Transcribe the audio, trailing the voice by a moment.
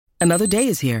Another day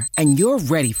is here, and you're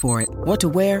ready for it. What to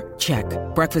wear? Check.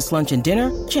 Breakfast, lunch, and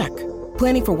dinner? Check.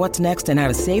 Planning for what's next and how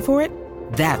to save for it?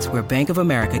 That's where Bank of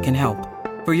America can help.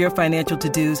 For your financial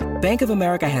to-dos, Bank of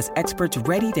America has experts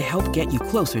ready to help get you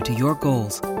closer to your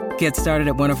goals. Get started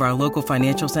at one of our local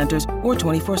financial centers or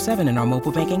 24/7 in our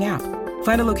mobile banking app.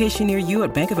 Find a location near you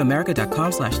at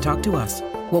bankofamerica.com/talktous.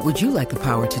 What would you like the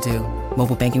power to do?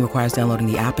 Mobile banking requires downloading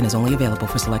the app and is only available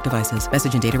for select devices.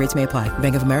 Message and data rates may apply.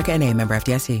 Bank of America N.A., member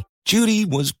FDIC. Judy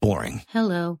was boring.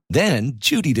 Hello. Then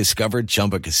Judy discovered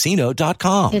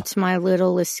ChumbaCasino.com. It's my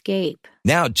little escape.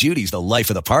 Now Judy's the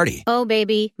life of the party. Oh,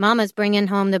 baby, mama's bringing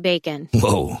home the bacon.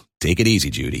 Whoa, take it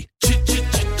easy, Judy.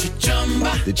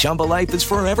 The Chumba life is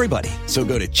for everybody. So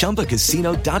go to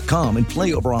ChumbaCasino.com and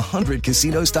play over 100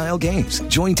 casino-style games.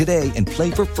 Join today and play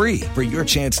for free for your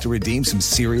chance to redeem some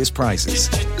serious prizes.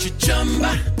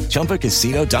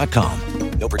 ChumbaCasino.com.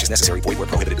 No purchase necessary. Void where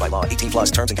prohibited by law.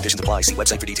 18+ terms and conditions apply. See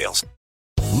website for details.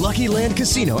 Lucky Land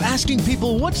Casino, asking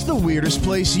people, what's the weirdest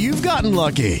place you've gotten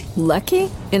lucky? Lucky?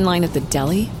 In line at the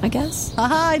deli, I guess?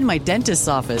 Aha, in my dentist's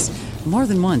office. More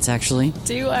than once, actually.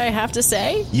 Do I have to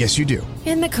say? Yes, you do.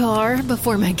 In the car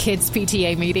before my kids'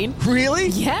 PTA meeting. Really?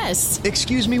 Yes.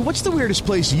 Excuse me, what's the weirdest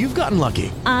place you've gotten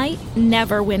lucky? I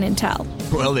never win and tell.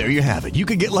 Well, there you have it. You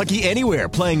can get lucky anywhere,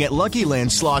 playing at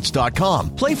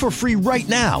LuckyLandSlots.com. Play for free right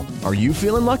now. Are you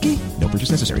feeling lucky? No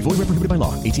purchase necessary. Void where prohibited by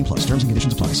law. 18+. Terms and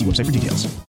conditions apply. See website for details.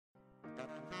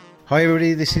 Hi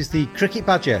everybody, this is the Cricket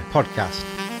Badger podcast.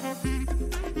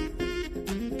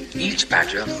 Each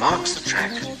badger marks the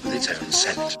track with its own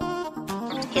scent.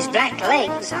 His black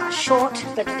legs are short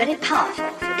but very powerful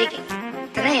for digging.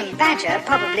 The name badger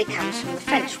probably comes from the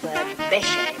French word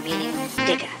bêcher, meaning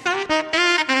digger.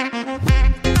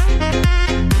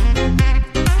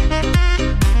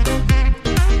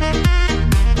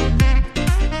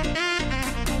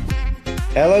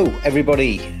 Hello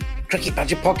everybody, Cricket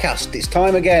Badger podcast. It's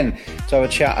time again to have a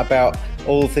chat about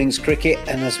all things cricket,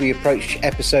 and as we approach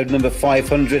episode number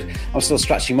 500, I'm still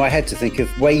scratching my head to think of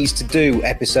ways to do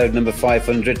episode number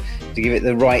 500 to give it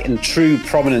the right and true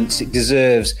prominence it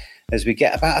deserves as we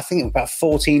get about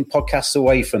 14 podcasts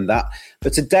away from that.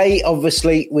 But today,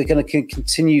 obviously, we're going to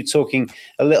continue talking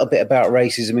a little bit about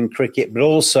racism in cricket, but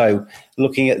also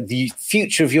looking at the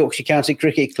future of Yorkshire County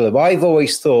Cricket Club. I've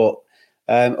always thought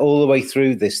all the way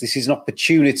through this is an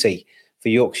opportunity for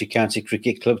Yorkshire County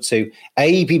Cricket Club to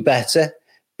A, be better,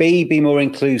 B, be more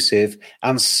inclusive,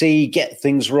 and C, get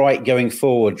things right going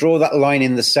forward. Draw that line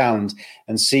in the sand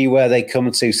and see where they come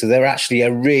to. So they're actually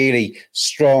a really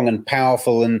strong and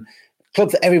powerful and club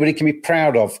that everybody can be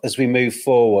proud of as we move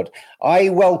forward. I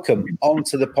welcome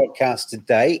onto the podcast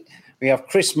today, we have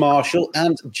Chris Marshall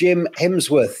and Jim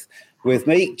Hemsworth with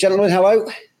me. Gentlemen, hello.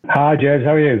 Hi, James.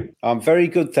 How are you? I'm very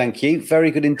good, thank you.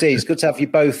 Very good indeed. It's good to have you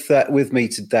both with me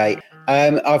today.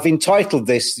 I've entitled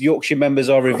this "Yorkshire Members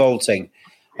Are Revolting,"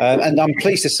 and I'm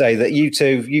pleased to say that you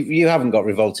two, you haven't got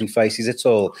revolting faces at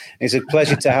all. It's a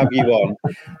pleasure to have you on.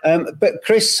 But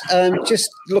Chris,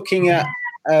 just looking at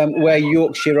where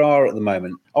Yorkshire are at the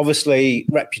moment, obviously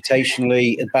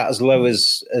reputationally about as low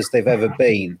as they've ever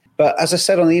been. But as I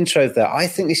said on the intro there, I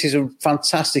think this is a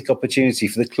fantastic opportunity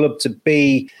for the club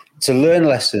to learn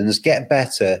lessons, get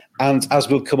better, and as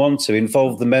we'll come on to,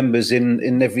 involve the members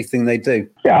in everything they do.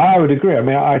 Yeah, I would agree. I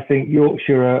mean, I think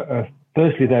Yorkshire are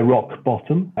firstly, they're rock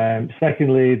bottom.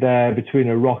 Secondly, they're between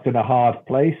a rock and a hard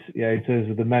place, in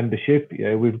terms of the membership.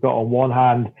 We've got on one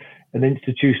hand an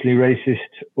institutionally racist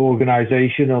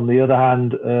organisation, on the other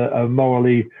hand, a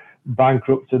morally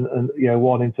bankrupt and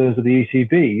one in terms of the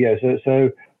ECB. So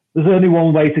there's only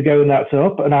one way to go, and that's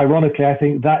up. And ironically, I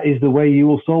think that is the way you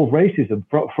will solve racism,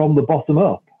 from the bottom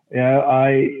up.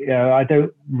 I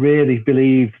don't really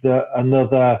believe that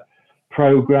another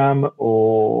programme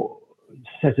or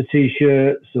set of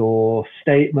T-shirts or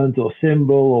statement or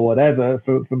symbol or whatever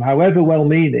from however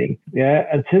well-meaning,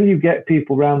 until you get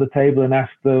people around the table and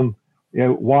ask them,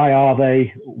 why are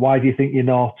they? Why do you think you're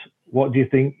not? What do you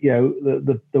think,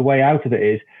 the way out of it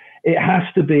is? It has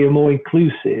to be a more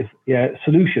inclusive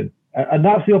solution. And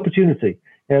that's the opportunity.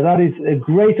 That is a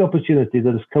great opportunity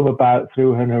that has come about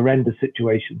through an horrendous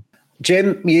situation.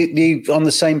 Jim, you on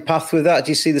the same path with that?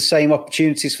 Do you see the same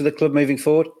opportunities for the club moving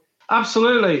forward?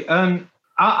 Absolutely. And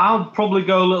I'll probably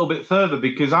go a little bit further,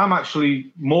 because I'm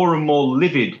actually more and more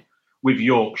livid with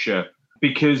Yorkshire,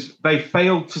 because they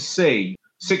failed to see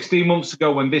 16 months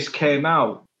ago when this came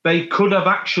out, they could have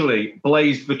actually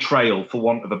blazed the trail, for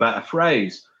want of a better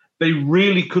phrase. They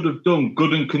really could have done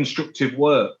good and constructive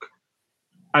work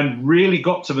and really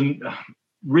got to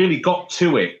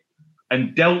it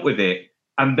and dealt with it,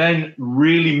 and then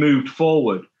really moved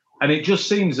forward. And it just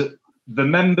seems that the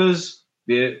members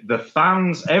The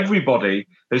fans, everybody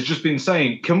has just been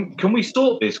saying, can we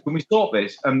sort this? Can we sort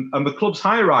this? And the club's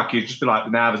hierarchy has just been like,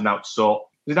 nah, there's now to sort.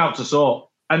 There's now to sort.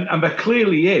 And there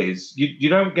clearly is. You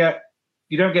don't get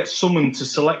summoned to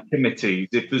select committees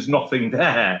if there's nothing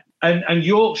there. And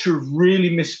Yorkshire have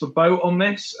really missed the boat on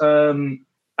this.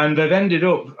 And they've ended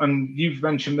up, and you've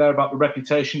mentioned there about the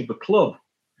reputation of the club.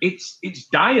 It's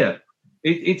dire.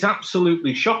 It's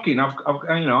absolutely shocking.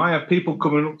 I have people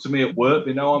coming up to me at work.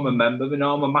 They know I'm a member. They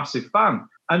know I'm a massive fan,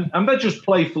 and they're just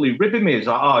playfully ribbing me. It's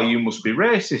like, oh, you must be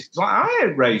racist. It's like, I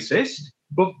ain't racist,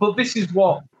 but this is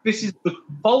the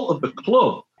fault of the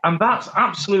club, and that's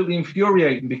absolutely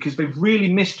infuriating because they've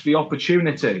really missed the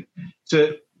opportunity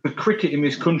to the cricket in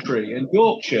this country. And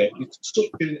Yorkshire is such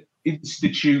an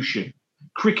institution.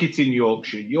 Cricket in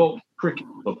Yorkshire Cricket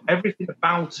Club, everything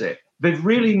about it. They've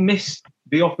really missed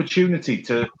the opportunity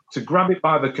to grab it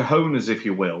by the cojones, if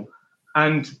you will,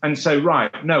 and say,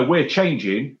 right, no, we're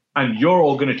changing, and you're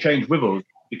all going to change with us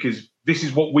because this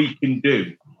is what we can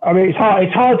do. I mean,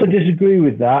 it's hard to disagree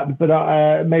with that, but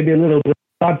maybe a little bit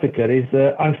advocate is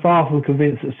that I'm far from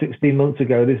convinced that 16 months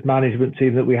ago this management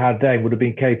team that we had then would have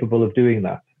been capable of doing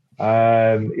that.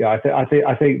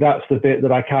 I think that's the bit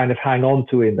that I kind of hang on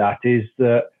to in that is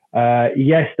that.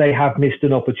 Yes, they have missed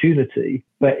an opportunity,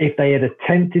 but if they had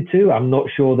attempted to, I'm not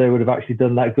sure they would have actually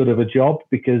done that good of a job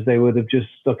because they would have just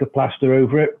stuck a plaster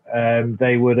over it.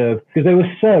 They would have, because they were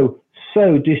so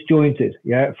disjointed,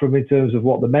 from in terms of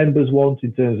what the members want,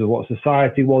 in terms of what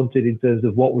society wanted, in terms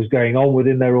of what was going on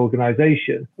within their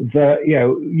organisation. That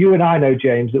you and I know,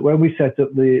 James, that when we set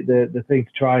up the thing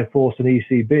to try and force an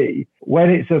ECB,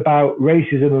 when it's about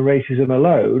racism and racism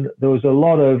alone, there was a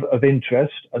lot of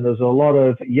interest and there's a lot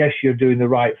of, yes, you're doing the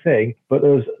right thing, but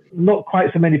there's not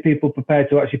quite so many people prepared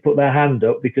to actually put their hand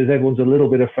up because everyone's a little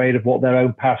bit afraid of what their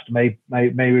own past may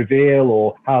reveal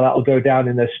or how that'll go down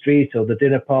in their street or the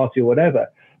dinner party or whatever.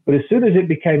 But as soon as it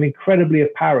became incredibly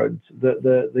apparent that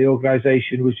the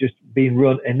organisation was just being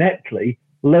run ineptly,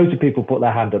 loads of people put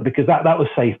their hand up because that was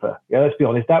safer. Let's be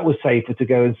honest, that was safer to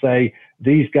go and say,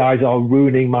 these guys are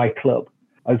ruining my club.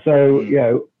 And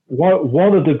so,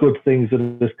 one of the good things that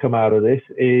has come out of this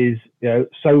is,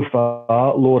 so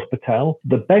far, Lord Patel.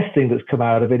 The best thing that's come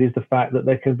out of it is the fact that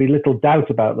there can be little doubt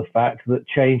about the fact that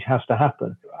change has to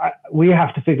happen. We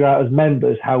have to figure out as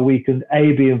members how we can,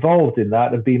 A, be involved in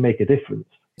that and B, make a difference.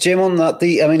 Jim, on that,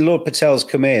 Lord Patel's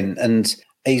come in and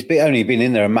he's only been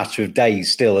in there a matter of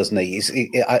days still, hasn't he?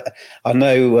 I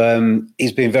know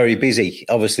he's been very busy,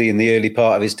 obviously, in the early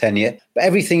part of his tenure. But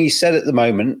everything he said at the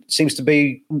moment seems to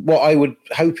be what I would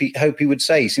hope he would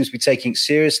say. He seems to be taking it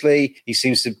seriously. He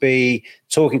seems to be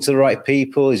talking to the right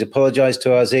people. He's apologised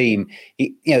to Azim.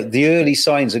 The early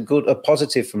signs are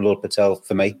positive from Lord Patel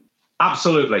for me.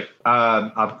 Absolutely.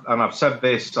 I've said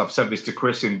this to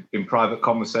Chris in private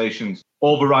conversations.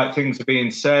 All the right things are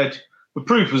being said. The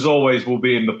proof, as always, will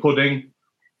be in the pudding.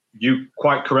 You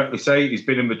quite correctly say he's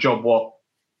been in the job,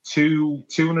 two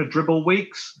and a dribble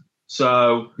weeks?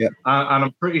 So, yeah. And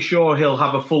I'm pretty sure he'll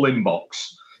have a full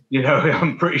inbox.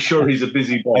 I'm pretty sure he's a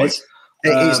busy boy.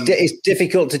 It's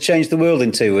difficult to change the world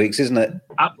in 2 weeks, isn't it?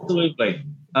 Absolutely.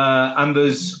 And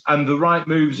the right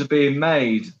moves are being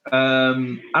made.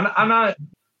 I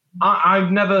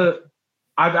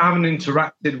haven't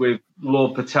interacted with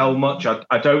Lord Patel much.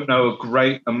 I don't know a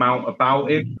great amount about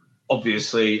him.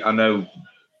 Obviously, I know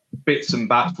bits and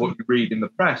bats what you read in the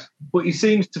press, but he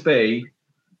seems to be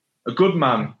a good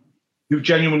man who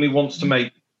genuinely wants to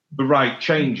make the right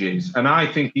changes. And I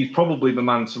think he's probably the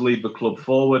man to lead the club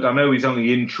forward. I know he's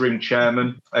only interim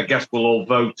chairman. I guess we'll all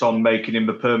vote on making him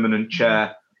the permanent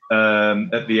chair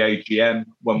at the AGM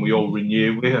when we all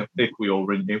renew, if we all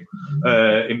renew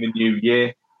in the new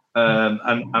year. And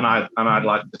I'd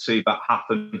like to see that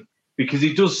happen because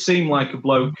he does seem like a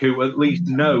bloke who at least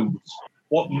knows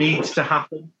what needs to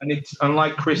happen. And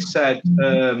like Chris said,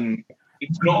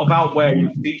 it's not about wearing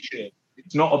a t-shirt.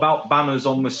 It's not about banners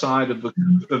on the side of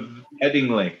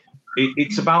Headingley.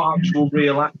 It's about actual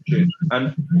real action.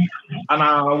 And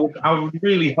I would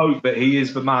really hope that he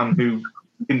is the man who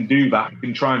can do that,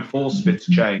 can try and force it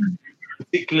to change,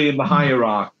 particularly in the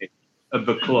hierarchy of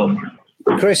the club.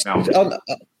 Chris, on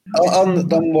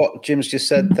what Jim's just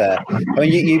said there,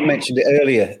 you mentioned it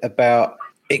earlier about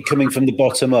it coming from the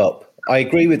bottom up. I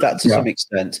agree with that to some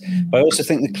extent, but I also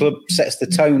think the club sets the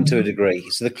tone to a degree.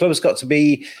 So the club's got to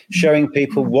be showing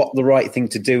people what the right thing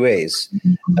to do is,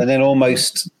 and then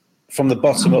almost from the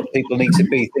bottom up, people need to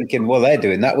be thinking, well, they're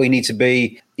doing that. We need to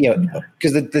be,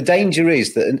 because the danger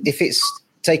is that if it's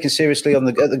taken seriously at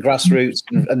the grassroots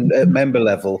and at member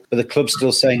level, but the club's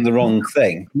still saying the wrong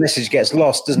thing, the message gets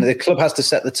lost, doesn't it? The club has to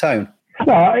set the tone.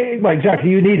 Well, exactly.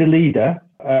 You need a leader.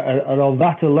 And on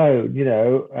that alone,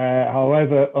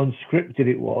 however unscripted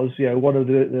it was, one of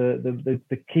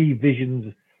the key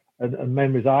visions and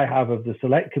memories I have of the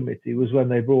select committee was when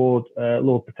they brought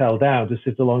Lord Patel down to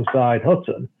sit alongside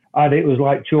Hutton, and it was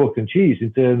like chalk and cheese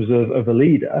in terms of a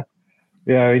leader.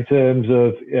 In terms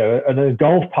of, and in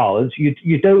golf parlance,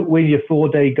 you don't win your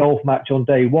 4-day golf match on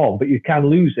day one, but you can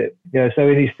lose it. So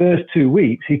in his first 2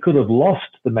 weeks, he could have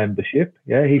lost the membership.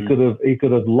 He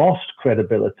could have lost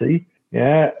credibility.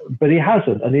 But he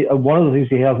hasn't. And one of the things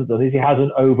he hasn't done is he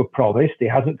hasn't overpromised. He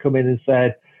hasn't come in and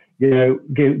said,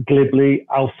 glibly,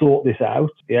 I'll sort this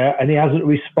out. And he hasn't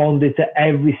responded to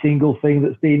every single thing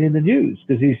that's been in the news,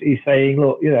 because he's saying,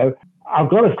 look, I've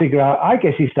got to figure out, I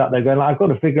guess he sat there going, I've got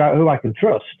to figure out who I can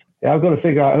trust. I've got to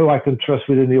figure out who I can trust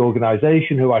within the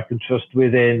organisation, who I can trust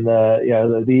within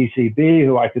the ECB,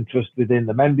 who I can trust within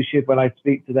the membership when I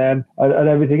speak to them, and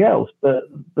everything else. But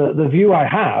the view I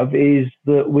have is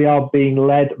that we are being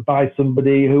led by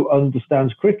somebody who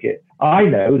understands cricket. I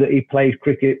know that he played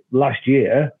cricket last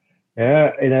year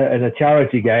in a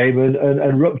charity game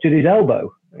and ruptured his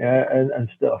elbow and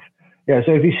stuff.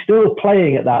 So if he's still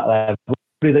playing at that level,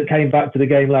 that came back to the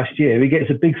game last year, he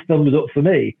gets a big thumbs up for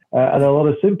me and a lot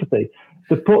of sympathy.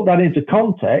 To put that into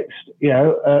context,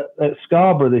 at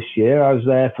Scarborough this year, I was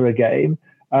there for a game,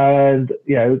 and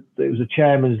it was a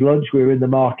chairman's lunch. We were in the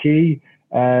marquee.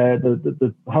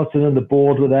 The Hutton and the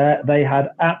board were there. They had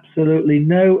absolutely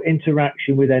no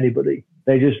interaction with anybody.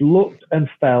 They just looked and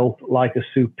felt like a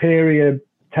superior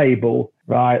table,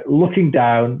 right? Looking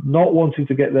down, not wanting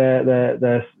to get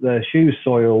their shoes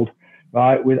soiled,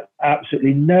 right, with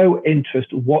absolutely no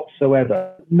interest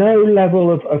whatsoever. No level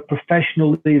of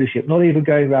professional leadership, not even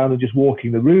going around and just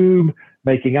walking the room,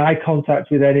 making eye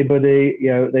contact with anybody.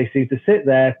 They seemed to sit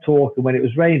there, talk, and when it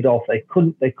was rained off, they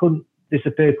couldn't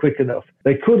disappear quick enough.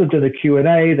 They could have done a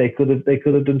Q&A, they could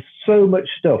have done so much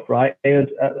stuff, right? They had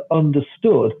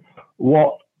understood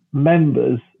what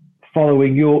members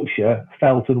following Yorkshire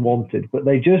felt and wanted, but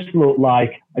they just looked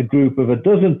like a group of a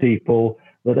dozen people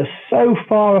that are so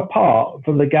far apart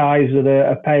from the guys that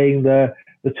are paying the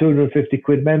 250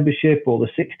 quid membership or the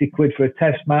 60 quid for a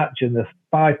test match and the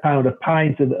 £5 a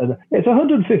pint. And it's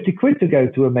 150 quid to go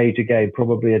to a major game,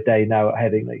 probably a day now at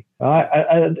Headingley. Right?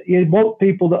 And you want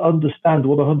people that understand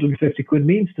what 150 quid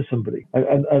means to somebody.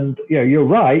 And you're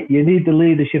right, you need the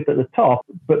leadership at the top,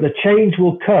 but the change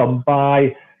will come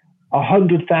by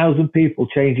 100,000 people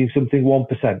changing something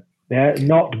 1%.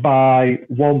 Not by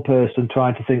one person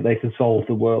trying to think they can solve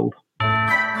the world.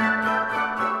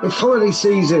 It's holiday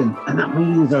season, and that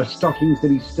means there are stockings to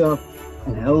be stuffed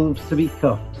and elves to be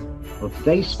cuffed. Well,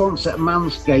 today's sponsor,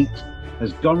 Manscaped,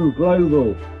 has gone global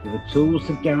with the tools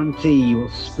to guarantee you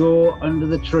will score under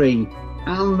the tree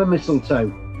and the mistletoe.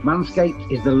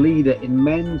 Manscaped is the leader in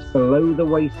men's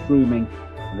below-the-waist grooming,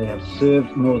 and they have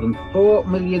served more than 4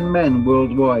 million men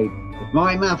worldwide. If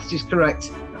my maths is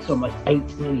correct, that's almost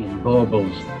 8 million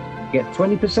baubles. Get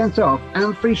 20% off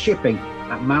and free shipping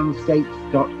at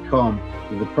manscaped.com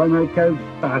with the promo code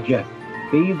BADGER.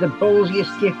 Be the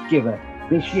ballsiest gift giver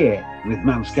this year with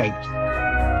Manscaped.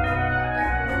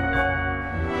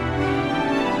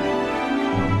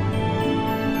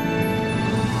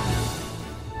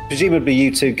 Presumably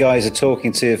you two guys are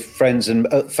talking to friends and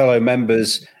fellow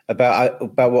members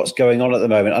about what's going on at the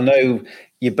moment. I know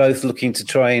you're both looking to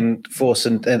try and force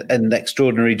an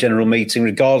extraordinary general meeting,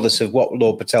 regardless of what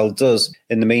Lord Patel does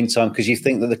in the meantime, because you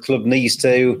think that the club needs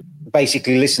to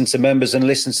basically listen to members and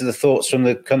listen to the thoughts from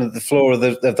the kind of the floor of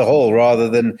the hall, rather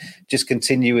than just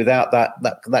continue without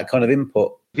that kind of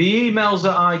input. The emails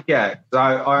that I get,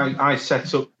 I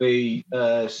set up the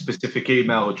specific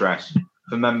email address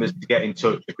for members to get in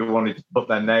touch if they wanted to put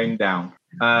their name down.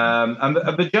 And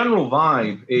the general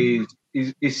vibe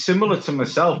is similar to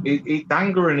myself. It's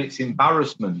anger and it's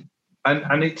embarrassment.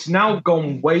 And it's now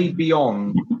gone way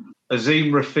beyond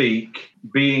Azim Rafiq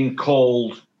being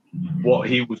called what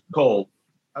he was called.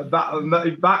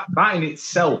 That in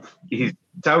itself is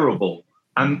terrible.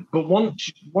 But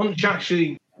once you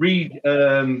actually read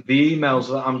the emails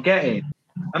that I'm getting,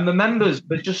 and the members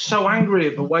are just so angry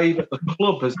at the way that the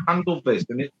club has handled this,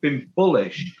 and it's been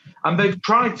bullish. And they've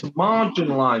tried to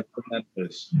marginalise the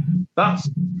members.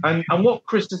 And what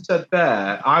Chris has said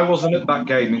there, I wasn't at that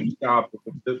game in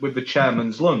Scarborough with the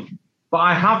chairman's lunch, but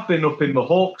I have been up in the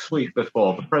Hawk Suite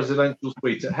before, the presidential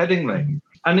suite at Headingley,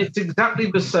 and it's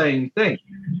exactly the same thing.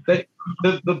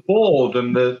 The board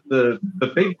and the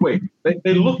bigwig,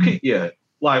 they look at you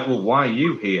like, well, why are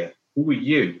you here? Who are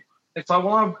you? It's like,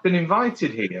 well, I've been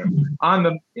invited here. I'm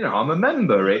a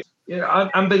member.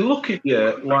 And they look at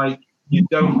you like you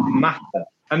don't matter.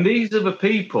 And these are the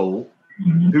people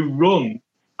who run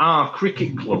our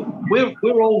cricket club.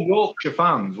 We're all Yorkshire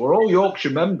fans. We're all Yorkshire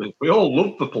members. We all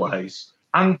love the place.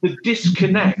 And the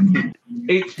disconnect,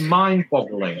 it's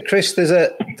mind-boggling. Chris,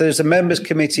 there's a members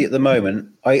committee at the moment.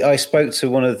 I spoke to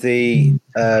one of the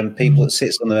people that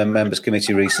sits on the members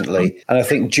committee recently, and I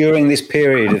think during this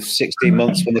period of 16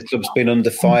 months when the club's been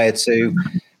under fire to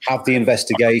have the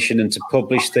investigation and to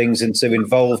publish things and to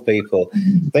involve people,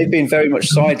 they've been very much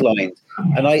sidelined.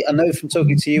 And I know from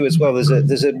talking to you as well,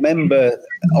 there's a member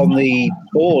on the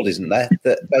board, isn't there,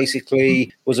 that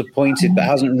basically was appointed but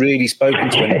hasn't really spoken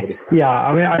to anybody. Yeah,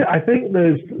 I mean, I think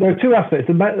there are two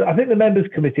aspects. I think the members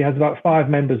committee has about 5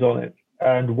 members on it,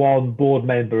 and 1 board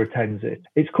member attends it.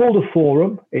 It's called a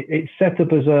forum. It's set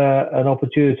up as an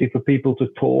opportunity for people to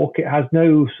talk. It has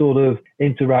no sort of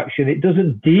interaction. It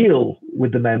doesn't deal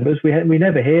with the members. We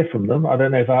never hear from them. I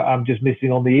don't know if I'm just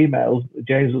missing on the emails.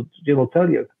 Jim will tell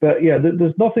you. But yeah,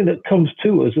 there's nothing that comes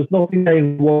to us. There's nothing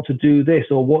saying we want to do this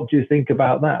or what do you think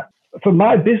about that. From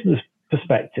my business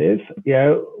perspective,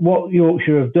 what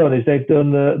Yorkshire have done is they've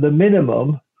done the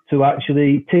minimum to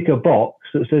actually tick a box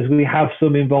that says we have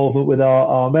some involvement with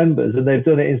our members, and they've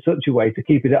done it in such a way to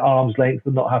keep it at arm's length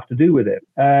and not have to do with it.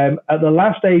 At the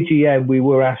last AGM, we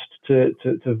were asked to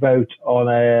vote on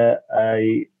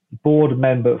a board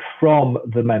member from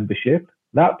the membership.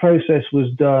 That process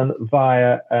was done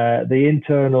via the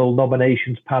internal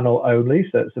nominations panel only,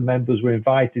 so the members were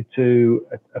invited to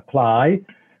apply.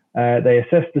 They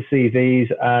assessed the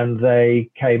CVs and they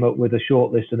came up with a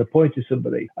shortlist and appointed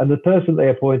somebody. And the person they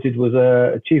appointed was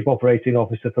a chief operating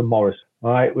officer from Morris,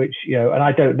 right? Which, and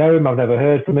I don't know him. I've never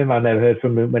heard from him. I never heard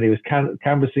from him when he was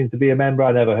canvassing to be a member.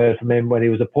 I never heard from him when he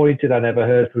was appointed. I never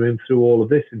heard from him through all of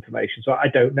this information. So I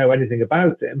don't know anything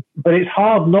about him. But it's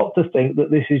hard not to think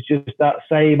that this is just that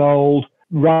same old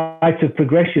rite of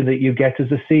progression that you get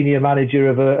as a senior manager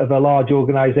of a large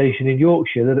organisation in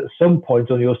Yorkshire, that at some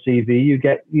point on your CV you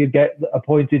get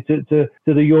appointed to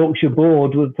the Yorkshire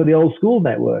board for the old school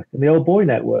network and the old boy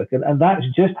network, and that's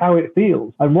just how it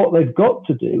feels. And what they've got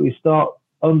to do is start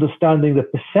understanding the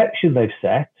perception they've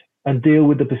set and deal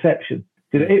with the perception.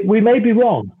 We may be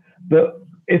wrong, but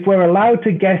if we're allowed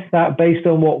to guess that based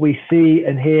on what we see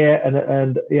and hear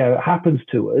and happens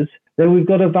to us, then we've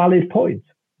got a valid point.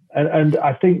 And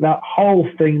I think that whole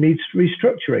thing needs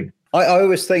restructuring. I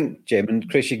always think, Jim, and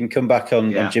Chris, you can come back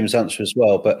on Jim's answer as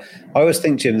well, but I always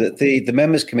think, Jim, that the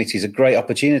members committee is a great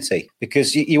opportunity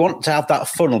because you want to have that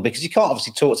funnel, because you can't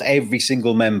obviously talk to every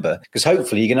single member, because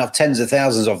hopefully you're going to have tens of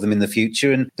thousands of them in the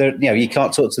future, and you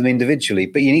can't talk to them individually,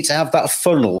 but you need to have that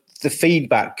funnel. The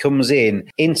feedback comes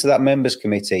into that members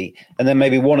committee, and then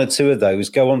maybe 1 or 2 of those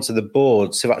go onto the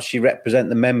board to actually represent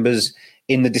the members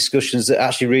in the discussions that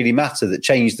actually really matter, that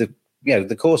change the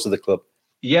course of the club.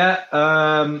 Yeah,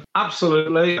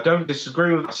 absolutely. I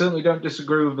certainly don't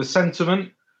disagree with the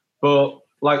sentiment, but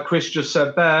like Chris just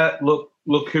said there,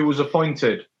 look who was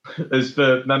appointed as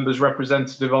the members'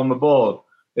 representative on the board.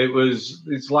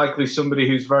 It's likely somebody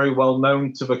who's very well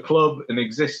known to the club in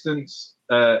existing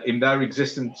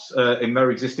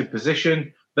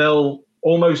position. They'll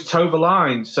almost toe the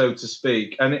line, so to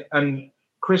speak. And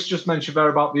Chris just mentioned there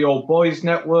about the old boys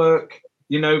network.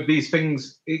 These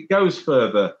things, it goes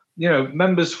further.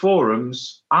 Members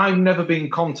forums, I've never been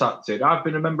contacted. I've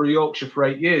been a member of Yorkshire for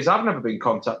 8 years. I've never been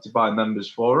contacted by a members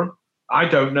forum. I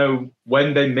don't know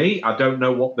when they meet. I don't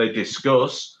know what they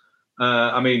discuss.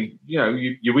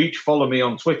 You each follow me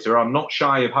on Twitter. I'm not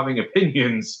shy of having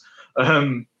opinions.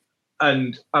 And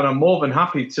I'm more than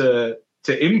happy to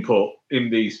input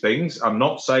in these things. I'm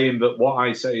not saying that what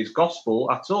I say is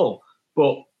gospel at all,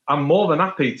 but I'm more than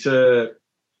happy to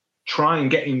try and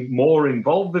get more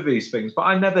involved with these things, but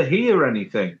I never hear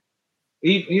anything.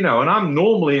 And I'm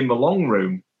normally in the long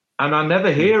room and I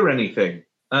never hear anything.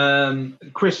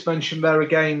 Chris mentioned there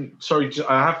again, sorry,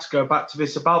 I have to go back to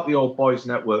this about the Old Boys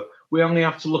Network. We only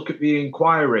have to look at the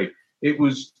inquiry. It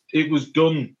was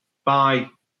done by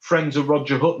friends of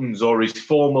Roger Hutton's or his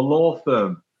former law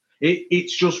firm.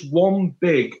 It's just one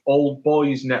big Old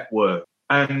Boys Network,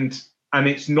 and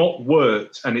it's not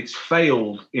worked, and it's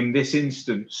failed in this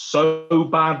instance so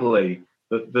badly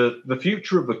that the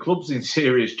future of the club's in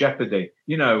serious jeopardy.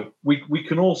 We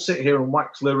can all sit here and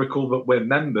wax lyrical that we're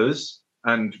members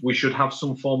and we should have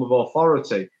some form of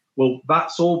authority. Well,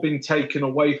 that's all been taken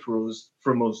away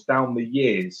from us down the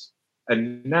years.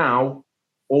 And now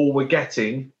all we're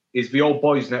getting is the Old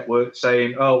Boys Network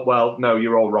saying, oh, well, no,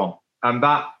 you're all wrong. And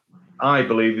that, I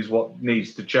believe, is what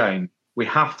needs to change. We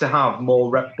have to have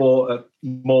more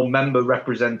member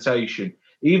representation,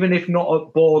 even if not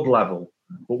at board level,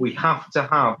 but we have to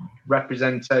have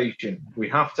representation. We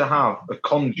have to have a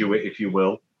conduit, if you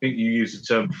will. I think you use the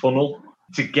term funnel.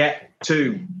 to get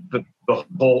to the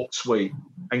Hawk Suite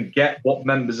and get what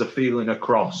members are feeling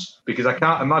across. Because I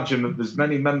can't imagine that there's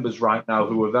many members right now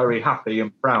who are very happy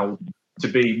and proud to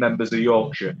be members of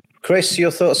Yorkshire. Chris,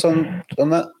 your thoughts on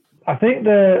that? I think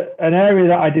an area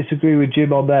that I disagree with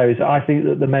Jim on there is I think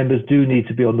that the members do need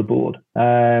to be on the board.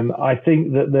 I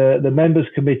think that the members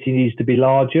committee needs to be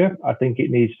larger. I think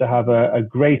it needs to have a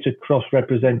greater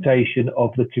cross-representation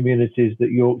of the communities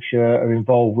that Yorkshire are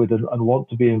involved with and want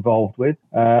to be involved with.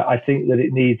 I think that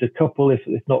it needs a couple, if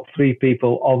not three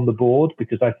people on the board,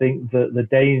 because I think that the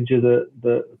danger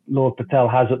that Lord Patel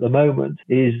has at the moment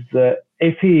is that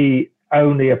if he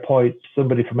only appoints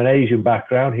somebody from an Asian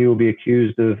background, he will be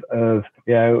accused of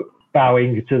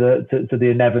bowing to the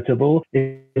inevitable.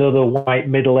 If another white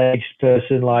middle-aged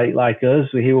person like us,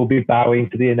 he will be bowing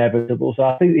to the inevitable. So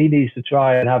I think he needs to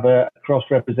try and have a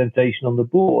cross-representation on the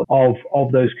board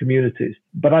of those communities.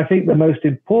 But I think the most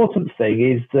important thing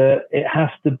is that it has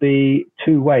to be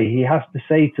two-way. He has to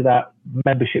say to that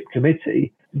membership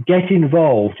committee, get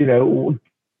involved, give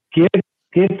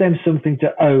them something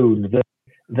to own that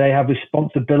they have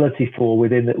responsibility for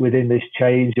within this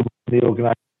change in the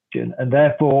organisation. And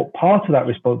therefore, part of that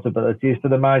responsibility is for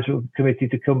the management committee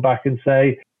to come back and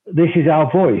say, this is our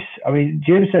voice. I mean,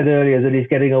 Jim said earlier that he's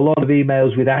getting a lot of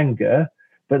emails with anger,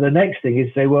 but the next thing is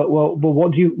to say, well,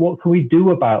 what can we do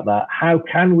about that? How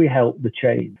can we help the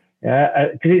change?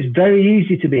 Because it's very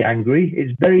easy to be angry.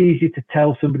 It's very easy to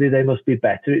tell somebody they must be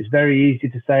better. It's very easy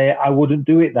to say, I wouldn't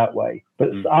do it that way. But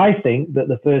I think that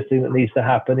the first thing that needs to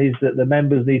happen is that the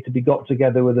members need to be got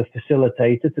together with a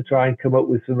facilitator to try and come up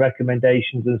with some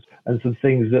recommendations and some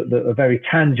things that are very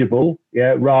tangible,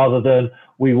 rather than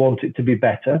we want it to be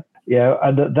better.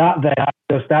 And that they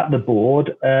are just at the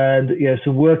board, and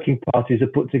some working parties are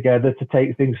put together to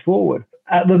take things forward.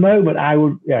 At the moment, I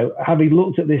would, having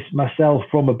looked at this myself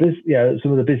from a business,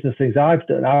 some of the business things I've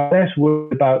done, I'm less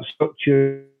worried about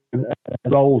structure and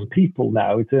roles, people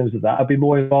now in terms of that. I'd be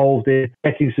more involved in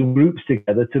getting some groups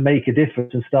together to make a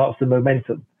difference and start some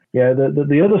momentum.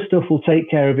 The other stuff will take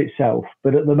care of itself.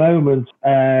 But at the moment,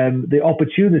 the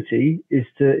opportunity is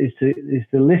to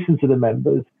listen to the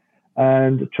members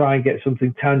and try and get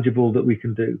something tangible that we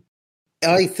can do.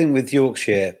 I think with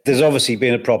Yorkshire, there's obviously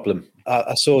been a problem.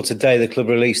 I saw today the club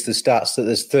released the stats that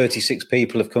there's 36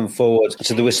 people have come forward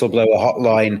to the whistleblower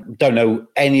hotline. Don't know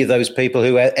any of those people,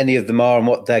 who any of them are and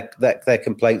what their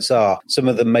complaints are. Some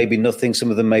of them may be nothing, some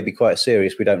of them may be quite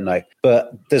serious, we don't know.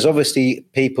 But there's obviously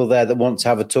people there that want to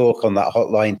have a talk on that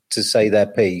hotline to say their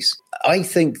piece. I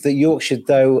think that Yorkshire,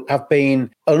 though, have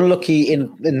been unlucky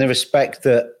in the respect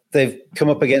that they've come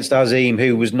up against Azim,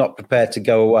 who was not prepared to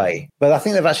go away. But I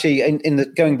think they've actually,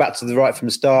 going back to the right from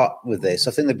the start with this,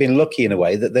 I think they've been lucky in a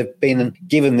way that they've been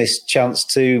given this chance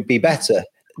to be better.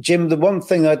 Jim, the one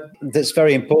thing that's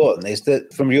very important is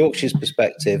that from Yorkshire's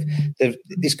perspective,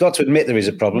 it's got to admit there is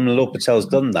a problem, and Lord Patel's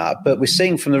done that. But we're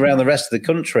seeing from around the rest of the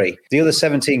country, the other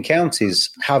 17 counties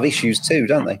have issues too,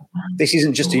 don't they? This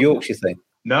isn't just a Yorkshire thing.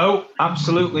 No,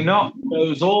 absolutely not. It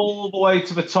goes all the way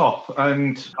to the top.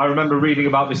 And I remember reading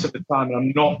about this at the time.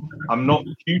 And I'm not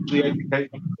hugely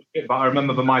educated, but I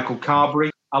remember the Michael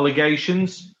Carberry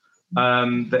allegations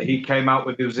that he came out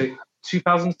with. Was it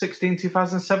 2016,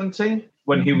 2017?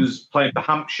 When he was playing for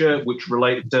Hampshire, which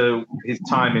related to his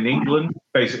time in England,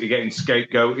 basically getting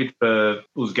scapegoated for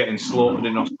us getting slaughtered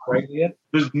in Australia.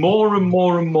 There's more and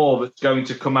more and more that's going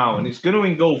to come out, and it's going to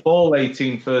engulf all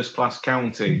 18 first-class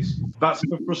counties. That's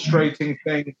the frustrating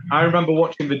thing. I remember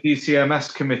watching the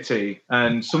DCMS committee,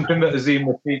 and something that Azim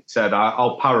Rafiq said,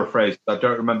 I'll paraphrase, I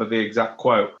don't remember the exact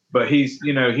quote, but he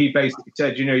basically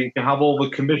said, you can have all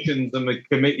the commissions and the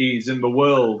committees in the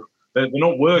world, they're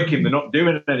not working, they're not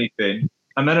doing anything.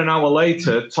 And then an hour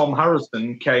later, Tom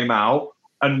Harrison came out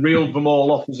and reeled them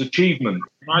all off as achievement.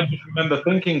 And I just remember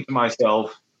thinking to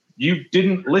myself, you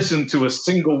didn't listen to a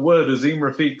single word Azim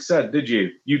Rafiq said, did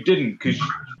you? You didn't, because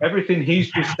everything he's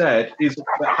just said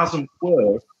that hasn't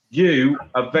worked. You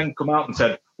have then come out and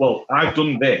said, well, I've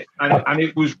done this. And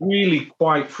it was really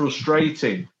quite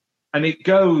frustrating. And it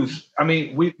goes,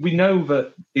 we know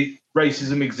that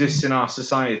racism exists in our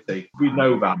society. We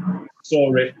know that.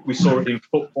 We saw it in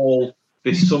football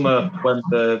this summer when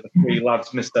the three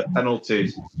lads missed their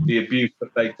penalties, the abuse that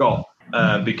they got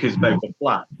because they were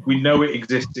black. We know it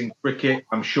exists in cricket.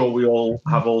 I'm sure we all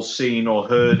have seen or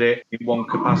heard it in one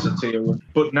capacity.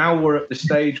 But now we're at the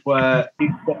stage where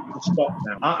it's got to stop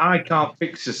now. I can't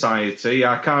fix society.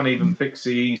 I can't even fix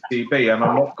the ECB, and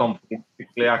I'm not confident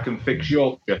particularly I can fix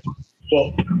Yorkshire.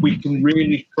 But we can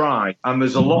really try. And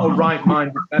there's a lot of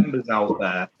right-minded members out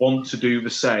there want to do the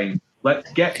same.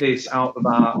 Let's get this out of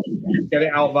our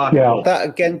Yeah. That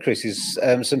again, Chris, is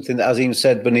something that Azim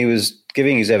said when he was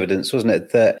giving his evidence, wasn't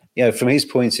it? That, from his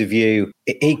point of view,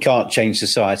 he can't change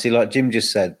society, like Jim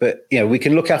just said. But, we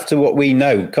can look after what we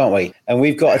know, can't we? And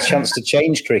we've got a chance to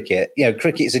change cricket.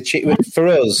 Cricket is for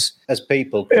us as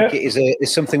people, cricket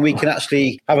is something we can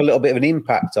actually have a little bit of an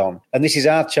impact on. And this is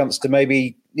our chance to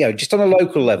maybe, just on a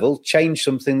local level, change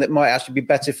something that might actually be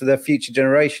better for their future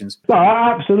generations. No,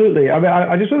 absolutely. I mean,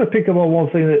 I just want to pick up on one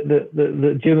thing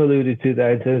that Jim alluded to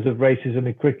there in terms of racism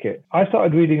in cricket. I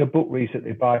started reading a book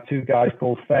recently by two guys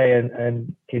called Fay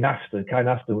and Kynaston,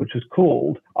 which was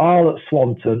called Arlott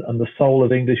Swanton and the Soul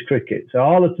of English Cricket. So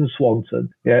Arlott and Swanton,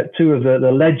 two of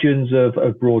the legends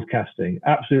of broadcasting,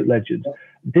 absolute legends,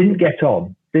 didn't get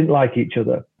on, didn't like each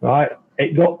other, right?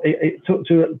 It took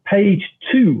to page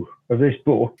 2 of this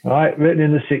book, right, written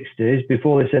in the 60s,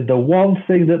 before they said the one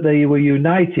thing that they were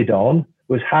united on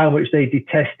was how much they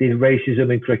detested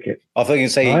racism in cricket. I thought you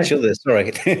could say each other,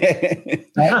 sorry.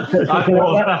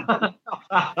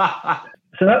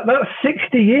 So that's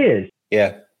 60 years.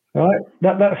 Yeah. Right?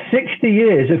 That's 60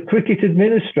 years of cricket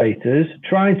administrators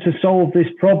trying to solve this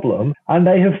problem, and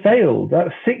they have failed.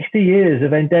 That's 60 years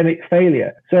of endemic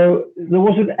failure. So there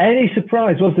wasn't any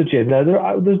surprise, was there, Jim?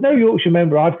 There's no Yorkshire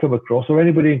member I've come across or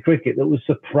anybody in cricket that was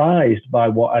surprised by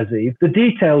what Azim. The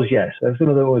details, yes. Some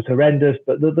of them was horrendous,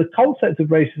 but the concept of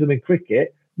racism in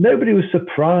cricket, nobody was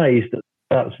surprised that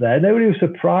that's there. Nobody was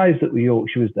surprised that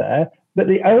Yorkshire was there. But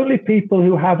the only people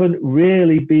who haven't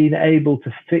really been able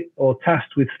to fix or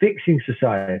tasked with fixing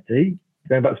society,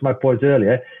 going back to my point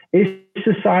earlier, is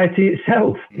society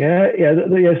itself.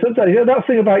 Sometimes that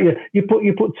thing about you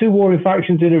put two warring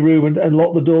factions in a room and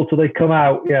lock the door till they come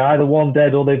out. Either one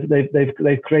dead or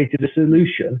they've created a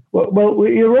solution. Well,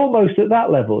 you're almost at that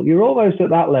level. You're almost at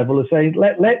that level of saying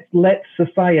let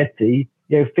society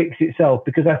fix itself,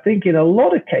 because I think in a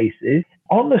lot of cases,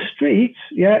 on the streets,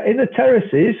 in the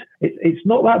terraces, it's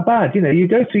not that bad. You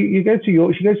go to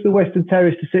Yorkshire, you go to the Western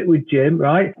Terrace to sit with Jim,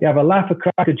 right? You have a laugh, a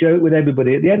crack, a joke with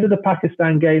everybody. At the end of the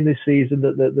Pakistan game this season,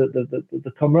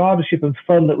 the camaraderie and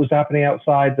fun that was happening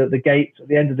outside the gates at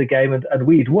the end of the game, and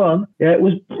we'd won. It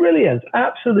was brilliant,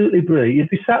 absolutely brilliant. You'd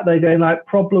be sat there going like,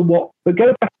 problem what? But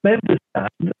go back to members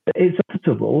stand, it's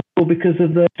acceptable because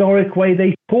of the historic way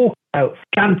they talk about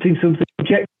chanting something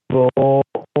objective or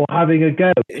having a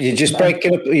go. You're just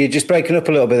breaking up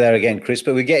a little bit there again, Chris,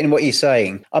 but we're getting what you're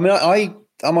saying. I mean,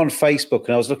 I'm on Facebook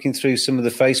and I was looking through some of the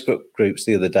Facebook groups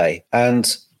the other day,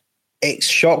 and it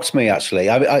shocked me, actually.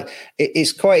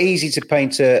 It's quite easy to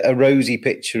paint a rosy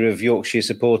picture of Yorkshire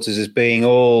supporters as being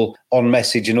all on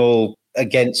message and all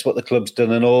against what the club's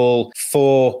done and all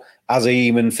for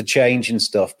Azim and for change and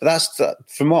stuff. But that's,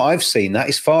 from what I've seen, that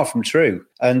is far from true.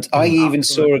 And I even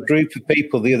saw a group of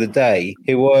people the other day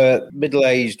who were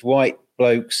middle-aged white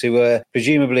blokes who were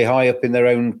presumably high up in their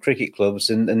own cricket clubs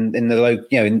and in the local,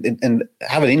 and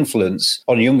have an influence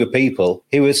on younger people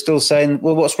who were still saying,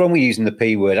 well, what's wrong with using the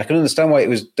P word? I can understand why it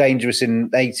was dangerous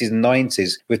in the 80s and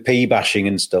 90s with P bashing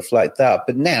and stuff like that.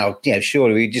 But now,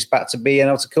 surely we're just back to being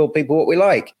able to call people what we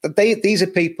like. But these are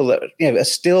people that, are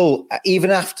still, even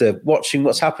after watching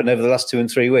what's happened over the last 2 and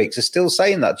 3 weeks, are still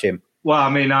saying that, Jim. Well,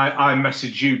 I mean, I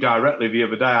messaged you directly the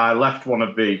other day. I left one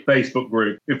of the Facebook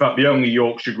groups. In fact, the only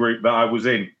Yorkshire group that I was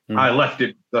in. I left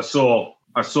it. I saw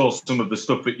some of the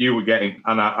stuff that you were getting,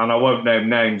 and I won't name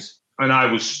names. And I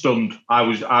was stunned. I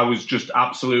was just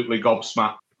absolutely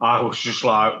gobsmacked. I was just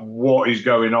like, what is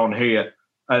going on here?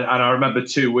 And I remember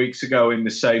 2 weeks ago in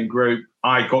the same group,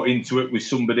 I got into it with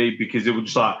somebody because it was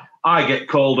just like, I get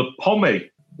called a pommy.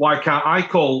 Why can't I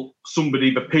call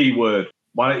somebody the P word?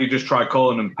 Why don't you just try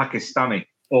calling them Pakistani?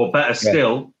 Or better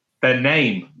still, their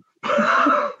name.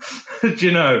 Do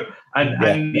you know?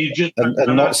 And you just...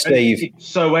 And not Steve. It's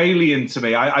so alien to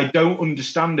me. I don't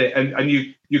understand it. And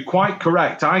you're quite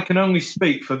correct. I can only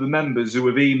speak for the members who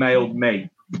have emailed me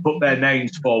to put their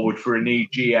names forward for an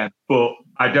EGM. But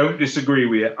I don't disagree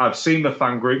with you. I've seen the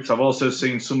fan groups. I've also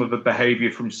seen some of the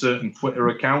behaviour from certain Twitter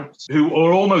accounts who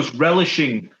are almost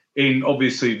relishing in,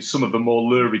 obviously, some of the more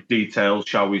lurid details,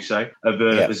 shall we say, of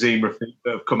the Azim Rafiq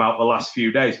that have come out the last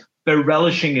few days. They're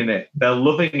relishing in it. They're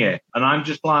loving it. And I'm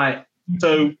just like,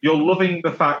 so you're loving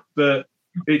the fact that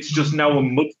it's just now a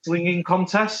mudslinging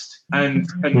contest and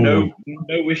no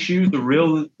issues are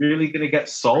really going to get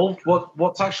solved?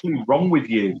 What's actually wrong with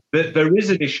you? There is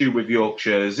an issue with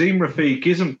Yorkshire. Azim Rafiq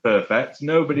isn't perfect.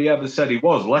 Nobody ever said he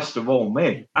was, least of all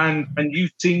me. And you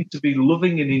seem to be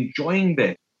loving and enjoying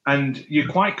this. And you're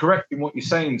quite correct in what you're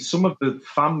saying. Some of the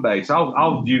fan base,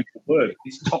 I'll use the word,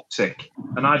 it's toxic,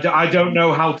 and I don't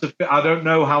know how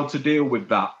to deal with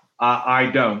that. I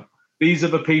don't. These are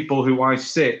the people who I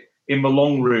sit in the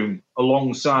long room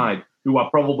alongside who I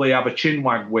probably have a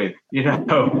chinwag with,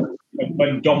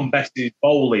 when Dom Best is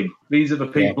bowling. These are the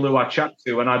people who I chat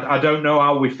to, and I don't know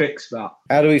how we fix that.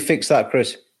 How do we fix that,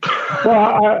 Chris?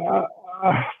 Well,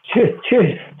 cheers,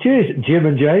 Jim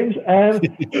and James. I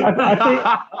think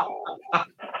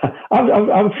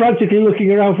I'm frantically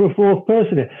looking around for a fourth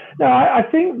person here. No, I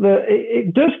think that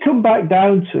it does come back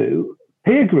down to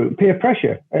peer group, peer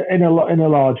pressure in a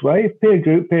large way. Peer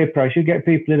group, peer pressure, get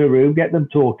people in a room, get them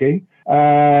talking,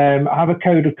 have a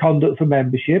code of conduct for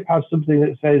membership, have something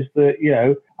that says that,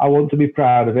 I want to be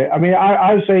proud of it. I mean,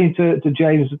 I was saying to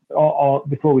James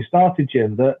before we started,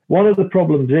 Jim, that one of the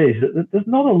problems is that there's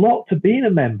not a lot to being a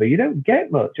member. You don't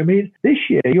get much. I mean, this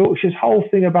year, Yorkshire's whole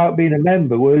thing about being a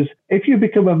member was if you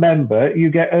become a member, you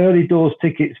get early doors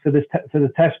tickets for the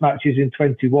test matches in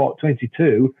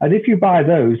 22, and if you buy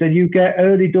those, then you get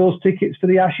early doors tickets for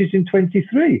the Ashes in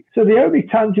 23. So the only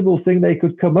tangible thing they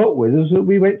could come up with was that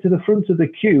we went to the front of the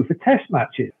queue for test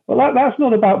matches. Well, that's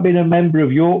not about being a member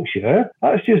of Yorkshire.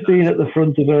 That's just being at the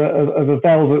front of a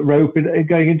velvet rope and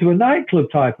going into a nightclub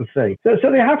type of thing.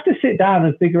 So they have to sit down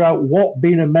and figure out what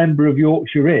being a member of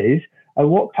Yorkshire is, and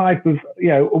what type of,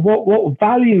 what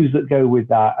values that go with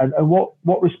that, and what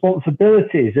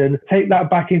responsibilities, and take that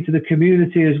back into the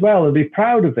community as well and be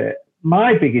proud of it.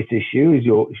 My biggest issue is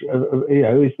Yorkshire,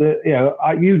 is that,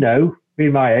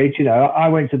 being my age, I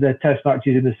went to the test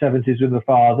matches in the 70s with my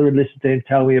father and listened to him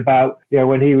tell me about,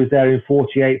 when he was there in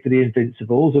 48 for the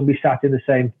Invincibles, and we sat in the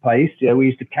same place. We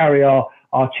used to carry our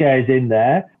chairs in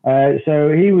there.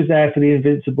 So he was there for the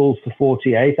Invincibles for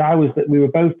 48. We were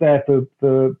both there for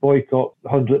Boycott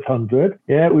 100th 100.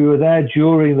 Yeah, we were there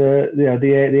during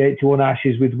the 81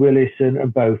 Ashes with Willis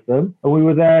and both of them. And we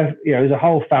were there, as a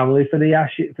whole family for the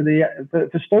Ashes, for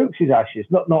Stokes' Ashes,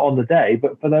 not on the day,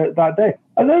 but for that day.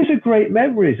 And those are great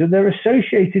memories, and they're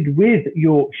associated with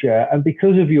Yorkshire and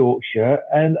because of Yorkshire.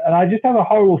 And I just have a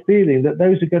horrible feeling that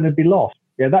those are going to be lost.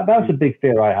 Yeah, that's a big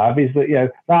fear I have, is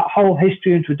that, that whole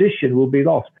history and tradition will be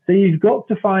lost. So you've got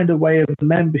to find a way of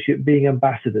membership being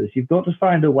ambassadors. You've got to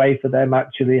find a way for them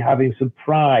actually having some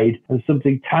pride and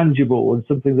something tangible and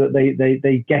something that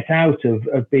they get out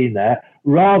of being there,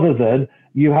 rather than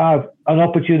you have an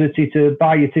opportunity to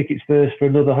buy your tickets first for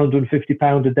another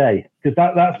 £150 a day, because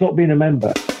that's not being a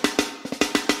member.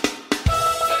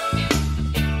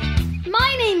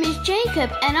 Jacob,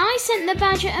 and I sent the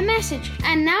Badger a message,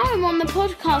 and now I'm on the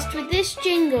podcast with this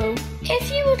jingle.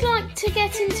 If you would like to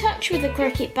get in touch with the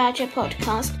Cricket Badger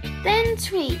podcast, then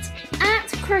tweet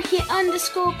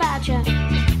 @cricket_badger.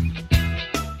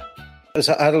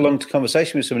 I had a long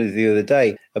conversation with somebody the other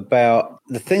day about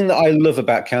the thing that I love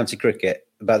about county cricket,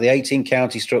 about the 18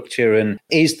 county structure, and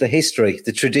is the history,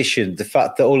 the tradition, the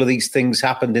fact that all of these things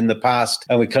happened in the past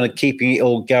and we're kind of keeping it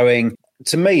all going.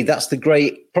 To me, that's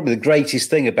probably the greatest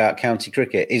thing about county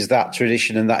cricket, is that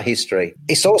tradition and that history.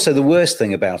 It's also the worst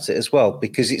thing about it as well,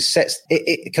 because it sets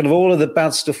it kind of all of the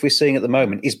bad stuff we're seeing at the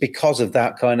moment is because of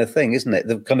that kind of thing, isn't it?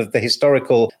 The kind of the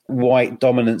historical white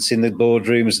dominance in the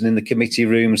boardrooms and in the committee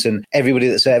rooms, and everybody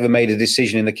that's ever made a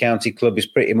decision in the county club is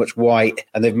pretty much white,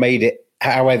 and they've made it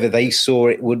however they saw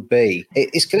it would be.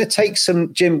 It's going to take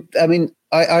some, Jim. I mean,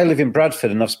 I live in Bradford,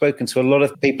 and I've spoken to a lot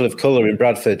of people of colour in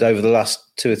Bradford over the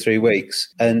last 2 or 3 weeks.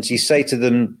 And you say to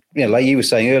them, like you were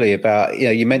saying earlier about,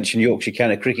 you mentioned Yorkshire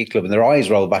County Cricket Club, and their eyes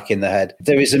roll back in their head.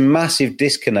 There is a massive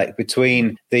disconnect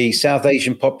between the South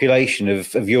Asian population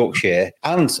of Yorkshire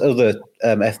and other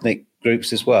ethnic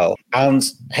groups as well, and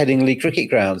Headingley Cricket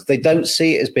Ground. They don't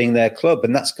see it as being their club,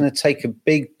 and that's going to take a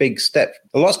big, big step.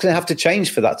 A lot's going to have to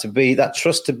change for that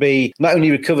trust to be not only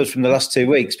recovered from the last 2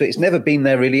 weeks, but it's never been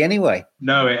there really anyway.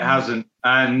 No, it hasn't.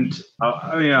 And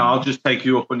I'll just take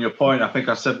you up on your point. I think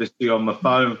I said this to you on the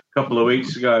phone a couple of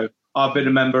weeks ago. I've been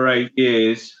a member 8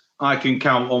 years. I can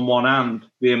count on one hand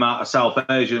the amount of South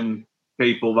Asian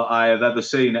people that I have ever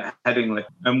seen at Headingley.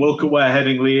 And look at where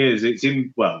Headingley is. It's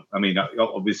in,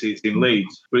 obviously it's in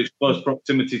Leeds, but it's close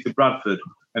proximity to Bradford,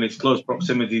 and it's close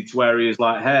proximity to areas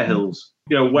like Hare Hills.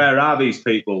 Where are these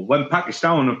people? When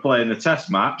Pakistan were playing a test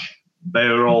match, they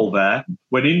were all there.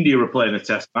 When India were playing a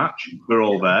test match, we're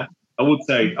all there. I would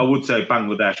say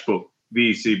Bangladesh, but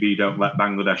the ECB don't let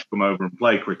Bangladesh come over and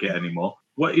play cricket anymore.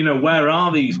 Where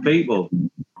are these people?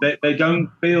 They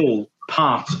don't feel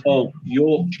part of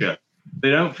Yorkshire. They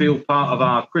don't feel part of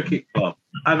our cricket club.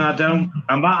 And that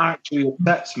actually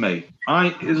upsets me.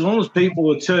 As long as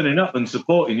people are turning up and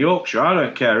supporting Yorkshire, I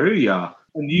don't care who you are.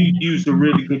 And you used a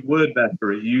really good word there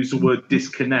for it. You used the word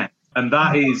disconnect. And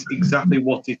that is exactly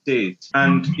what it is.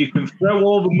 And you can throw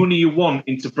all the money you want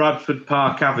into Bradford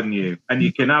Park Avenue and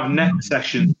you can have net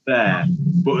sessions there.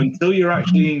 But until you're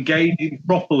actually engaging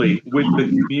properly with the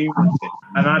community,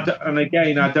 and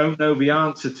again, I don't know the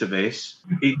answer to this,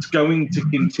 it's going to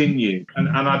continue. And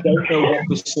I don't know what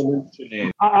the solution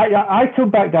is. I come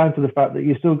back down to the fact that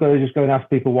you still got to just go and ask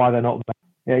people why they're not there.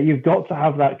 Yeah, you've got to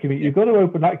have that you've got to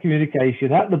open that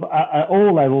communication at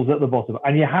all levels at the bottom,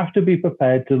 and you have to be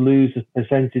prepared to lose a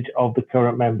percentage of the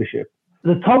current membership.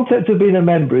 The concept of being a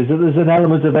member is that there's an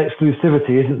element of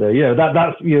exclusivity, isn't there?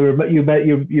 That's you're a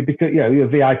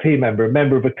VIP member, a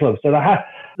member of a club. So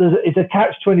it's a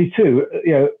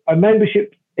catch-22. A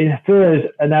membership infers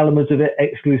an element of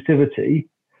exclusivity.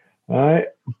 Right,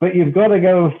 but you've got to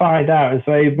go and find out and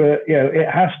say, but it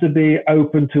has to be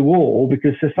open to all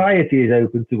because society is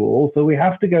open to all. So we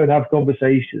have to go and have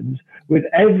conversations with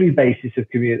every basis of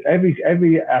community,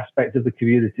 every aspect of the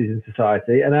communities in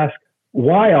society, and ask,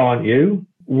 why aren't you?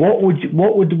 What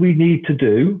would we need to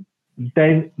do?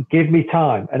 Then give me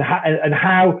time, and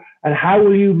how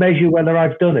will you measure whether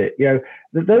I've done it?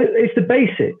 It's the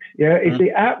basics. It's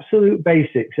the absolute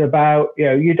basics about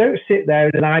you don't sit there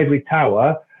in an ivory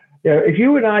tower. If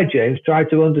you and I, James,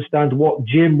 tried to understand what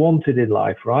Jim wanted in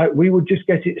life, right, we would just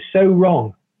get it so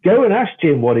wrong. Go and ask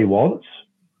Jim what he wants,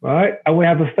 right, and we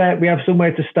have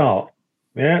somewhere to start.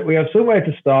 Yeah, we have somewhere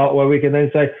to start where we can then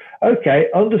say, okay,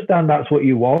 understand that's what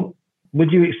you want.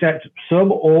 Would you accept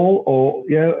some, all, or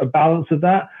a balance of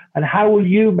that? And how will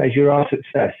you measure our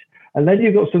success? And then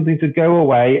you've got something to go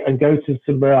away and go to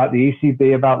somewhere like the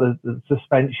ECB about the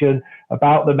suspension,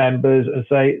 about the members, and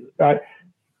say, right,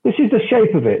 this is the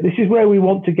shape of it. This is where we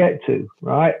want to get to,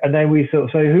 right? And then we sort of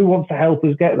say, who wants to help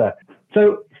us get there?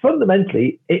 So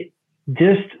fundamentally, it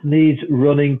just needs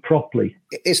running properly.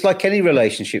 It's like any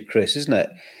relationship, Chris, isn't it?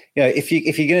 If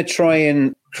you're going to try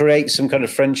and create some kind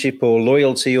of friendship or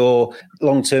loyalty or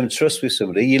long-term trust with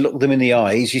somebody, you look them in the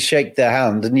eyes, you shake their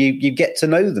hand, and you get to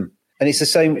know them. And it's the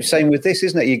same with this,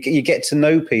 isn't it? You get to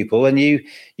know people, and you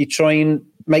try and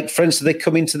make friends so they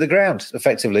come into the ground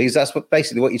effectively. That's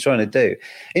basically what you're trying to do.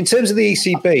 In terms of the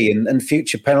ECB and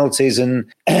future penalties,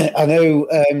 and I know,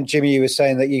 Jimmy, you were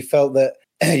saying that you felt that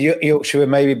Yorkshire were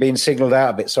maybe being signalled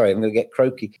out a bit. Sorry, I'm going to get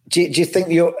croaky. Do you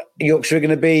think Yorkshire are going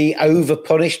to be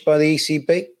over-punished by the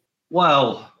ECB?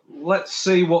 Well, let's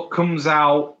see what comes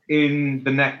out in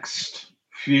the next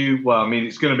few... Well, I mean,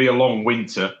 it's going to be a long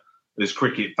winter as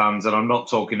cricket fans, and I'm not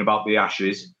talking about the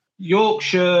Ashes.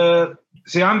 Yorkshire...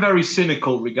 See, I'm very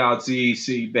cynical regards the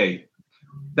ECB.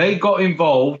 They got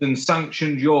involved and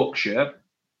sanctioned Yorkshire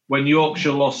when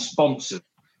Yorkshire lost sponsors.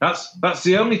 That's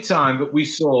the only time that we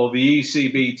saw the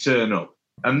ECB turn up.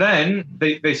 And then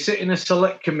they sit in a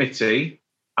select committee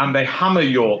and they hammer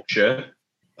Yorkshire,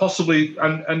 possibly,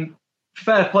 and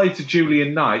fair play to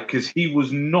Julian Knight, because he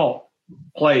was not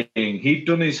playing. He'd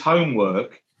done his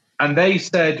homework, and they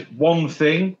said one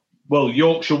thing. Well,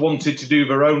 Yorkshire wanted to do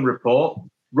their own report.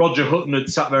 Roger Hutton had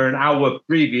sat there an hour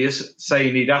previous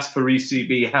saying he'd asked for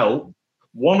ECB help.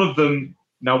 One of them,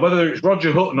 now whether it's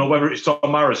Roger Hutton or whether it's Tom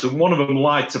Harrison, one of them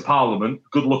lied to Parliament.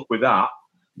 Good luck with that.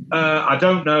 I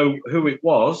don't know who it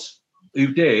was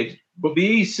who did, but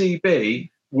the ECB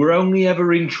were only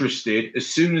ever interested as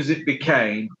soon as it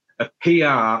became a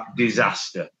PR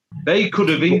disaster. They could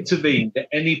have intervened at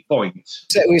any point.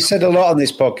 We said a lot on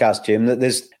this podcast, Jim,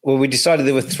 that we decided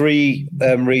there were three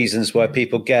reasons why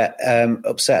people get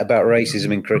upset about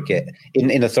racism in cricket,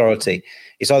 in authority.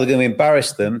 It's either going to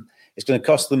embarrass them, it's going to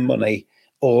cost them money,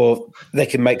 or they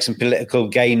can make some political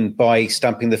gain by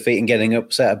stamping their feet and getting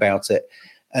upset about it.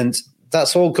 And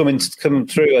that's all coming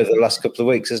through over the last couple of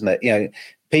weeks, isn't it?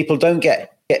 People don't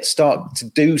start to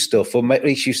do stuff or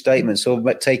issue statements or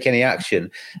take any action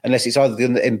unless it's either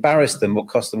going to embarrass them or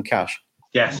cost them cash.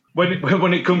 Yes. When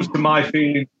it comes to my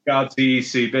feelings regards the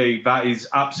ECB, that is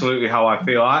absolutely how I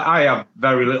feel. I have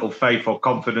very little faith or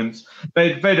confidence.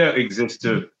 They don't exist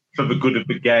for the good of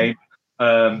the game.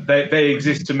 They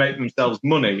exist to make themselves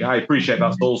money. I appreciate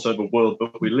that's also the world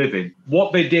that we live in.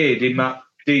 What they did in that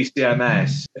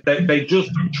DCMS, they just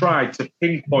tried to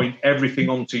pinpoint everything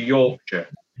onto Yorkshire.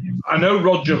 I know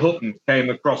Roger Hutton came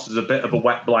across as a bit of a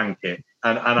wet blanket,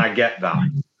 and I get that.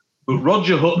 But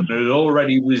Roger Hutton had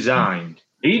already resigned.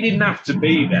 He didn't have to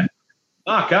be there.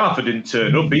 Mark Arthur didn't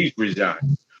turn up, he's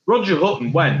resigned. Roger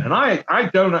Hutton went, and I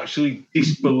don't actually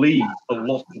disbelieve a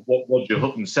lot of what Roger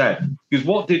Hutton said, because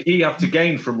what did he have to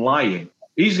gain from lying?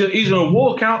 He's going to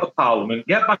walk out of Parliament,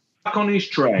 get back on his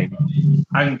train,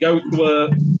 and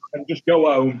just go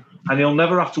home, and he'll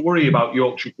never have to worry about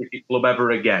Yorkshire Cricket Club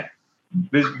ever again.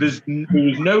 There was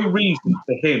no reason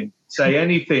for him to say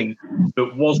anything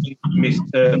that wasn't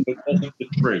the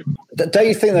truth. Don't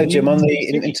you think, though, Jim,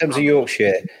 in terms of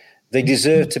Yorkshire, they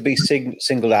deserve to be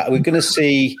singled out? We're going to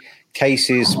see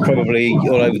cases probably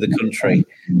all over the country.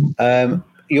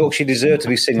 Yorkshire deserve to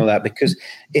be singled out because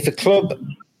if a club,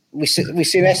 we've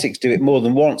seen Essex do it more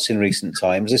than once in recent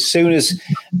times, as soon as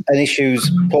an issue's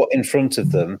put in front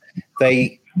of them,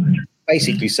 they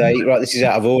basically say, right, this is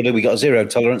out of order, we've got zero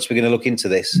tolerance, we're going to look into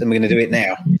this and we're going to do it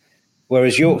now.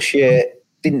 Whereas Yorkshire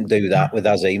didn't do that with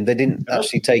Azim. They didn't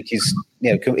actually take his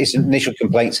initial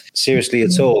complaints seriously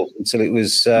at all until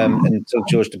until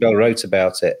George DeBell wrote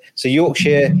about it. So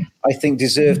Yorkshire, I think,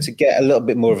 deserved to get a little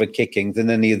bit more of a kicking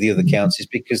than any of the other counties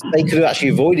because they could have actually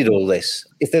avoided all this.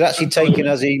 If they'd actually taken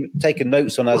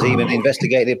notes on Azim and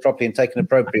investigated it properly and taken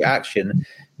appropriate action,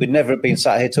 we'd never have been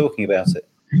sat here talking about it.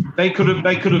 They could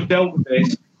have dealt with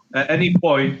this at any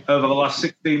point over the last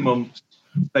 16 months.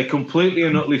 They completely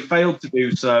and utterly failed to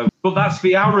do so. But that's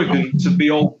the arrogance of the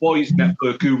old boys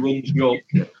network who runs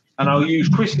Yorkshire. And I'll use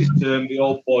Chris's term, the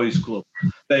old boys club.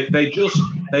 They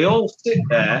all sit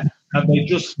there and they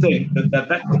just think that they're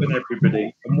better than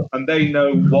everybody and they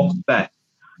know what's best.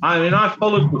 I mean, I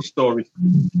followed this story.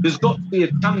 There's got to be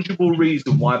a tangible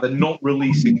reason why they're not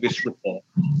releasing this report.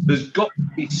 There's got to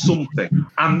be something.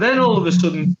 And then all of a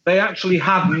sudden, they actually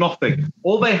had nothing.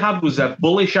 All they had was their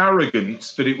bullish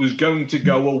arrogance that it was going to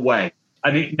go away.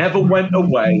 And it never went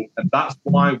away, and that's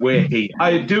why we're here.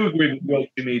 I do agree that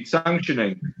Yorkshire needs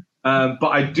sanctioning, but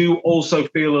I do also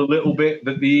feel a little bit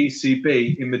that the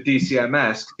ECB in the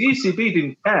DCMS, the ECB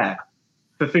didn't care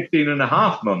for 15 and a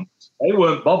half months. They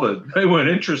weren't bothered. They weren't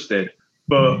interested.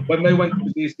 But when they went to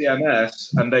the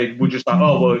DCMS and they were just like,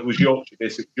 oh, well, it was Yorkshire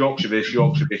this, Yorkshire this,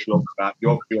 Yorkshire this, Yorkshire that,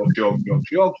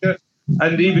 Yorkshire.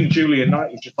 And even Julian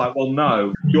Knight was just like, well,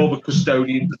 no, you're the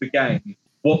custodian of the game.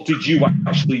 What did you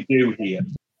actually do here?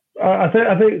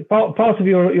 I think part of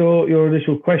your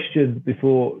initial question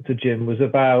before to Jim was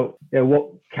about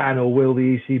what can or will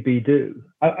the ECB do,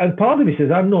 and part of me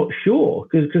says I'm not sure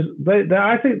because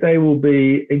I think they will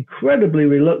be incredibly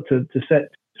reluctant to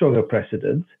set stronger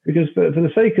precedents because for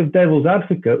the sake of devil's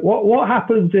advocate, what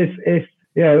happens if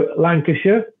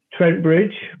Lancashire, Trent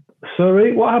Bridge,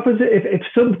 Surrey, what happens if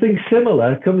something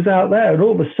similar comes out there and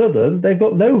all of a sudden they've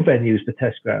got no venues to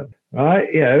test ground, right?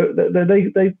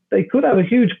 They could have a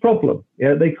huge problem.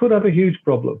 They could have a huge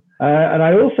problem. And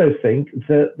I also think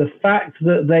that the fact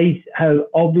that they have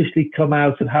obviously come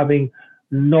out of having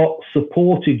not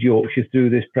supported Yorkshire through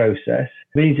this process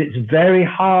means it's very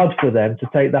hard for them to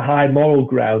take the high moral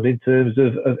ground in terms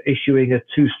of issuing a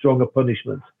too strong a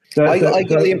punishment. I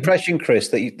got the impression, Chris,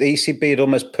 that the ECB had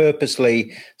almost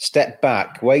purposely stepped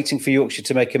back, waiting for Yorkshire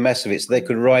to make a mess of it so they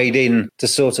could ride in to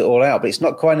sort it all out. But it's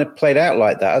not quite played out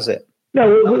like that, has it?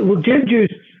 No, well, Jim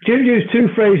used two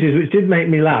phrases which did make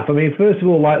me laugh. I mean, first of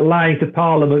all, like lying to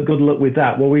Parliament, good luck with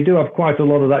that. Well, we do have quite a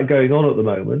lot of that going on at the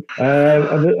moment.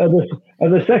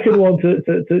 And the second one,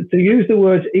 to use the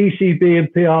words ECB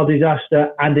and PR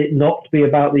disaster and it not be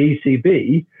about the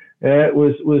ECB,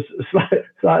 was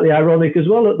slightly ironic as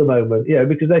well at the moment,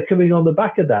 because they're coming on the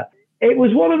back of that. It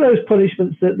was one of those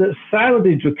punishments that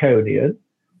sounded draconian.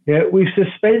 We've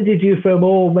suspended you from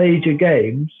all major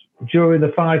games during the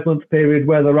 5-month period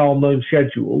where they're all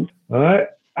non-scheduled, right?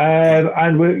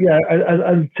 Unless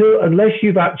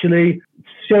you've actually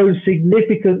shown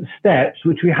significant steps,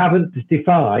 which we haven't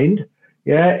defined,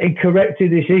 in correcting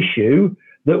this issue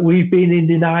that we've been in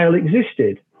denial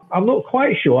existed. I'm not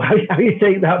quite sure how you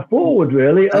take that forward,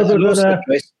 really.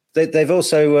 They've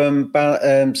also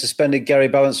suspended Gary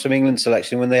Balance from England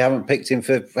selection when they haven't picked him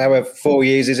for however 4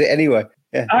 years is it anyway.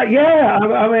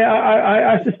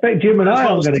 I suspect Jim and I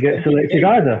aren't going to get selected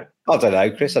either. I don't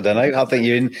know, Chris. I don't know. I think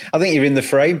you're in the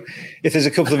frame. If there's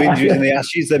a couple of injuries in the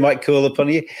Ashes, they might call upon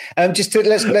you.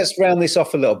 Let's round this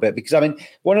off a little bit because I mean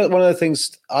one of the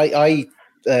things I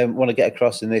want to get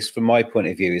across in this from my point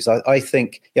of view is I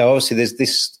think obviously there's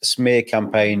this smear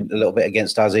campaign a little bit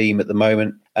against Azim at the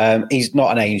moment. He's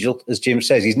not an angel, as Jim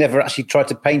says. He's never actually tried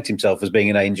to paint himself as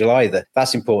being an angel either.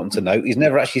 That's important to note. He's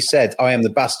never actually said, I am the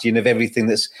bastion of everything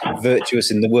that's virtuous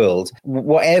in the world.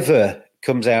 Whatever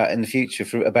comes out in the future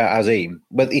about Azim,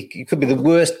 but he could be the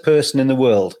worst person in the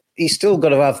world. He's still got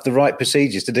to have the right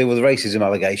procedures to deal with racism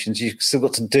allegations. You've still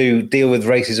got to deal with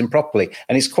racism properly.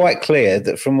 And it's quite clear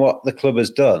that from what the club has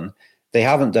done, they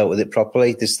haven't dealt with it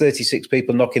properly. There's 36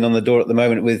 people knocking on the door at the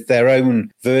moment with their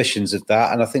own versions of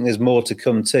that. And I think there's more to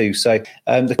come too. So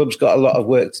the club's got a lot of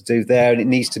work to do there and it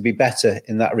needs to be better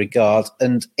in that regard.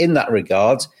 And in that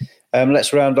regard,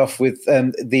 let's round off with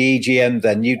the EGM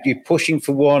then. You're pushing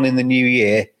for one in the new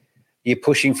year. You're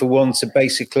pushing for one to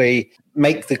basically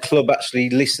make the club actually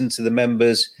listen to the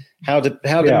members? How do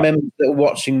members that are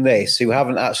watching this who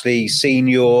haven't actually seen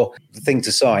your thing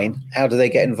to sign, how do they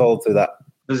get involved with that?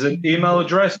 There's an email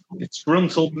address,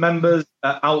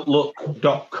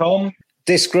 disgruntledmembers@outlook.com.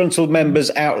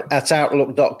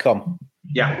 Disgruntledmembers@outlook.com.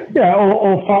 Yeah,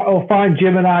 or find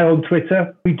Jim and I on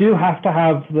Twitter. We do have to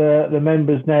have the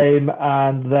member's name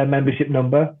and their membership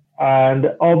number.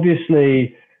 And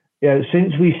obviously,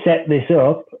 since we set this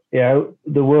up,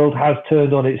 the world has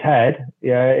turned on its head,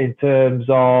 in terms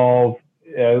of,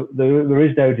 there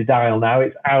is no denial now.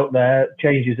 It's out there.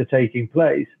 Changes are taking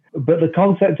place. But the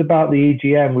concept about the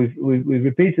EGM, we've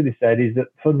repeatedly said, is that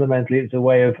fundamentally it's a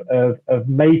way of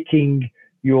making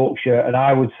Yorkshire, and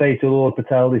I would say to Lord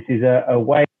Patel, this is a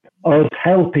way of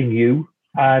helping you,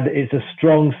 and it's a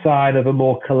strong sign of a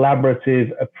more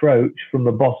collaborative approach from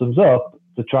the bottoms up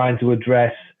to trying to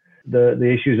address the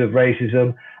issues of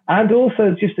racism, and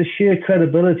also just the sheer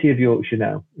credibility of Yorkshire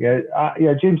now.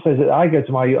 Jim says that I go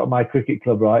to my cricket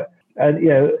club, right, and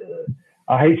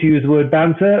I hate to use the word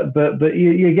banter, but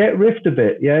you get riffed a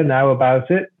bit, now about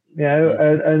it,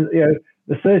 and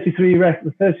the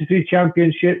 33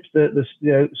 championships,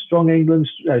 the strong England,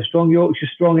 strong Yorkshire,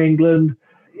 strong England,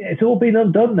 it's all been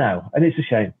undone now, and it's a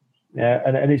shame,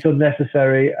 and it's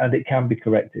unnecessary, and it can be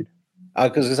corrected. I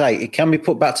was going to say, it can be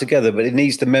put back together, but it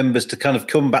needs the members to kind of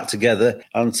come back together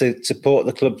and to support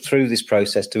the club through this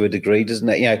process to a degree, doesn't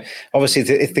it? Obviously,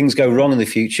 if things go wrong in the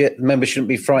future, the members shouldn't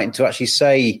be frightened to actually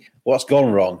say what's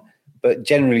gone wrong. But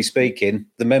generally speaking,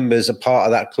 the members are part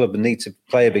of that club and need to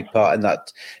play a big part in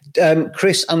that.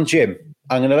 Chris and Jim,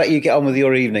 I'm going to let you get on with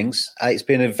your evenings. It's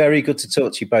been very good to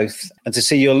talk to you both and to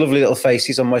see your lovely little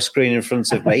faces on my screen in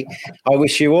front of me. I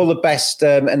wish you all the best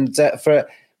over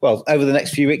the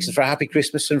next few weeks, and for a happy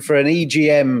Christmas and for an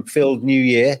EGM-filled New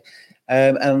Year.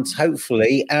 And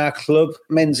hopefully our club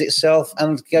mends itself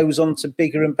and goes on to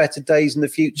bigger and better days in the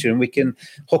future, and we can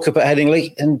hook up at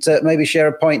Headingley and maybe share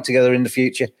a pint together in the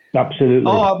future. Absolutely.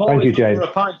 Thank you, James. For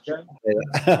a pint, James.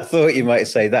 I thought you might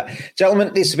say that.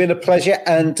 Gentlemen, it's been a pleasure,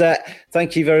 and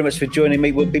thank you very much for joining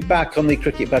me. We'll be back on the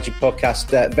Cricket Badger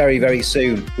podcast very, very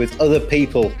soon with other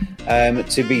people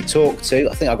to be talked to.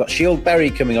 I think I've got Shield Berry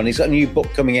coming on. He's got a new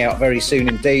book coming out very soon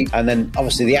indeed. And then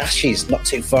obviously the Ashes, not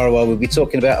too far away. We'll be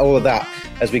talking about all of that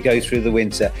as we go through the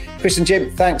winter. Chris and Jim,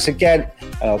 thanks again.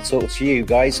 And I'll talk to you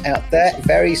guys out there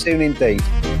very soon indeed.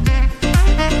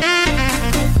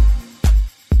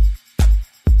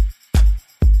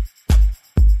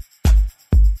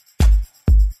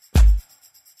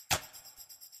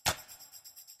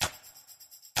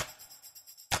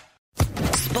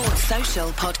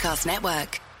 Podcast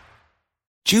Network.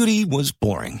 Judy was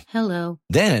boring. Hello.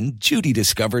 Then Judy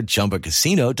discovered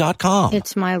ChumbaCasino.com.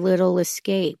 It's my little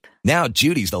escape. Now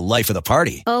Judy's the life of the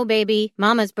party. Oh, baby,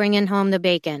 mama's bringing home the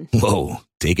bacon. Whoa,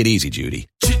 take it easy, Judy.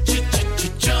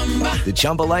 The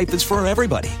Chumba life is for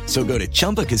everybody. So go to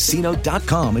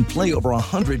ChumbaCasino.com and play over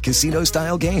 100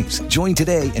 casino-style games. Join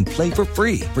today and play for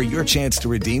free for your chance to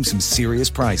redeem some serious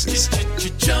prizes.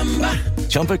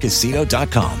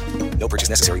 ChumbaCasino.com. No purchase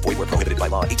necessary. Void where prohibited by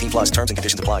law. 18+ terms and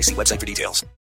conditions apply. See website for details.